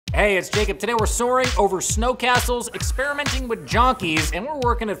Hey, it's Jacob. Today we're soaring over snow castles, experimenting with jonkies, and we're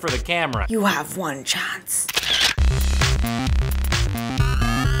working it for the camera. You have one chance.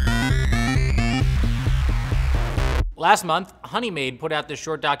 Last month, Honeymaid put out this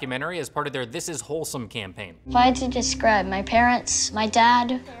short documentary as part of their This Is Wholesome campaign. If I had to describe my parents, my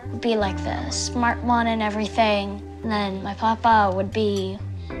dad would be like the smart one and everything. And then my papa would be,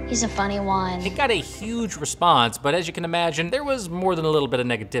 he's a funny one. It got a huge response, but as you can imagine, there was more than a little bit of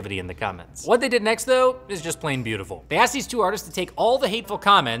negativity in the comments. What they did next, though, is just plain beautiful. They asked these two artists to take all the hateful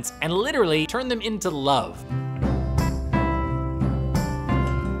comments and literally turn them into love.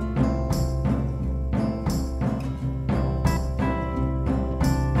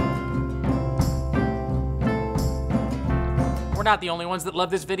 We're not the only ones that love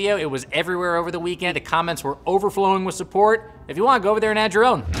this video. It was everywhere over the weekend. The comments were overflowing with support. If you want, go over there and add your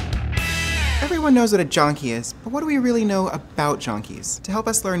own. Everyone knows what a jonkie is, but what do we really know about jonkies? To help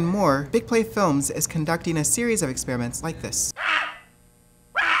us learn more, Big Play Films is conducting a series of experiments like this.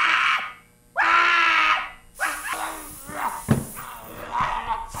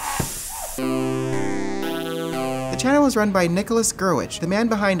 The channel is run by Nicholas Gurwitch, the man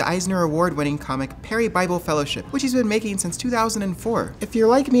behind Eisner Award-winning comic Perry Bible Fellowship, which he's been making since 2004. If you're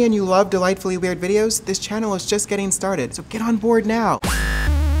like me and you love delightfully weird videos, this channel is just getting started, so get on board now.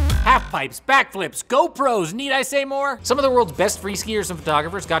 Half pipes, backflips, GoPros, need I say more? Some of the world's best free skiers and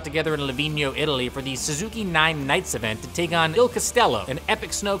photographers got together in Livigno, Italy for the Suzuki 9 Nights event to take on Il Castello, an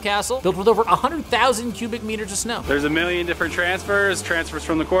epic snow castle built with over 100,000 cubic meters of snow. There's a million different transfers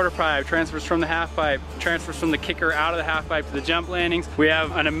from the quarter pipe, transfers from the half pipe, transfers from the kicker out of the half pipe to the jump landings. We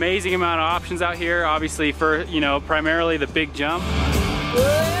have an amazing amount of options out here, obviously for, primarily the big jump.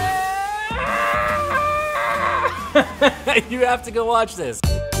 You have to go watch this.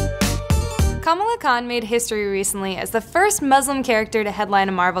 Kamala Khan made history recently as the first Muslim character to headline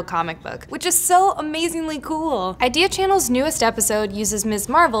a Marvel comic book, which is so amazingly cool. Idea Channel's newest episode uses Ms.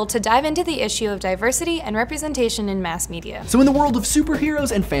 Marvel to dive into the issue of diversity and representation in mass media. So in the world of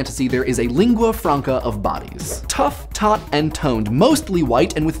superheroes and fantasy, there is a lingua franca of bodies. Tough, taut, and toned, mostly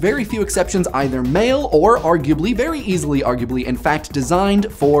white, and with very few exceptions either male or very easily arguably, in fact,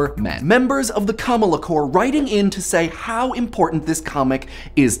 designed for men. Members of the Kamala Corps writing in to say how important this comic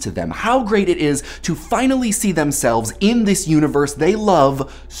is to them, how great it is to finally see themselves in this universe they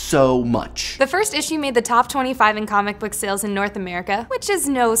love so much. The first issue made the top 25 in comic book sales in North America, which is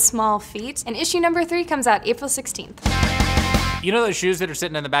no small feat, and issue number 3 comes out April 16th. You know those shoes that are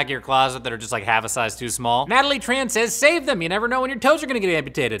sitting in the back of your closet that are just like half a size too small? Natalie Tran says save them. You never know when your toes are gonna get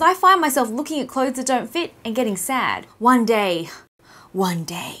amputated. I find myself looking at clothes that don't fit and getting sad. One day,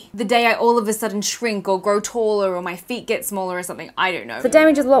 the day I all of a sudden shrink or grow taller or my feet get smaller or something, I don't know. The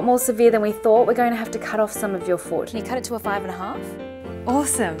damage is a lot more severe than we thought. We're going to have to cut off some of your foot. Can you cut it to a 5.5?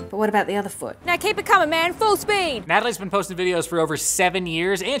 Awesome, but what about the other foot? Now keep it coming, man, full speed! Natalie's been posting videos for over 7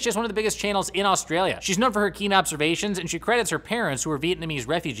 years, and she has one of the biggest channels in Australia. She's known for her keen observations, and she credits her parents, who are Vietnamese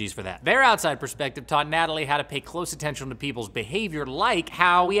refugees, for that. Their outside perspective taught Natalie how to pay close attention to people's behavior, like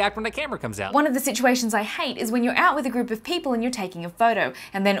how we act when a camera comes out. One of the situations I hate is when you're out with a group of people and you're taking a photo,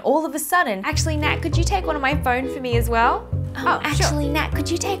 and then all of a sudden, actually, Nat, could you take one of my phone for me as well? Actually, sure. Nat, could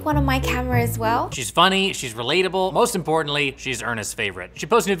you take one on my camera as well? She's funny, she's relatable, most importantly, she's Earnest's favorite. She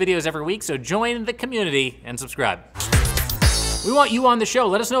posts new videos every week, so join the community and subscribe. We want you on the show.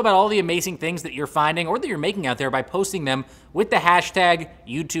 Let us know about all the amazing things that you're finding or that you're making out there by posting them with the hashtag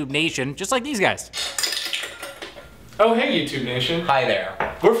YouTube Nation, just like these guys. Oh, hey, YouTube Nation. Hi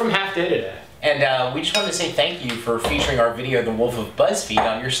there. We're from Half Day Today. And we just wanted to say thank you for featuring our video, The Wolf of BuzzFeed,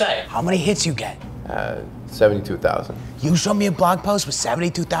 on your site. How many hits you get? 72,000. You show me a blog post with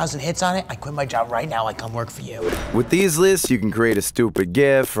 72,000 hits on it, I quit my job right now, I come work for you. With these lists, you can create a stupid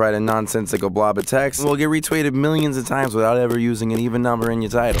GIF, write a nonsensical blob of text, and we'll get retweeted millions of times without ever using an even number in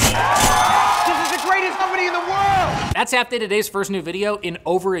your title. This is the greatest company in the world! That's Half Day Today's first new video in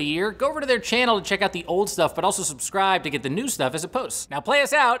over a year. Go over to their channel to check out the old stuff, but also subscribe to get the new stuff as it posts. Now play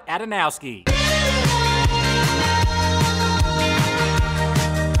us out, Adamowski.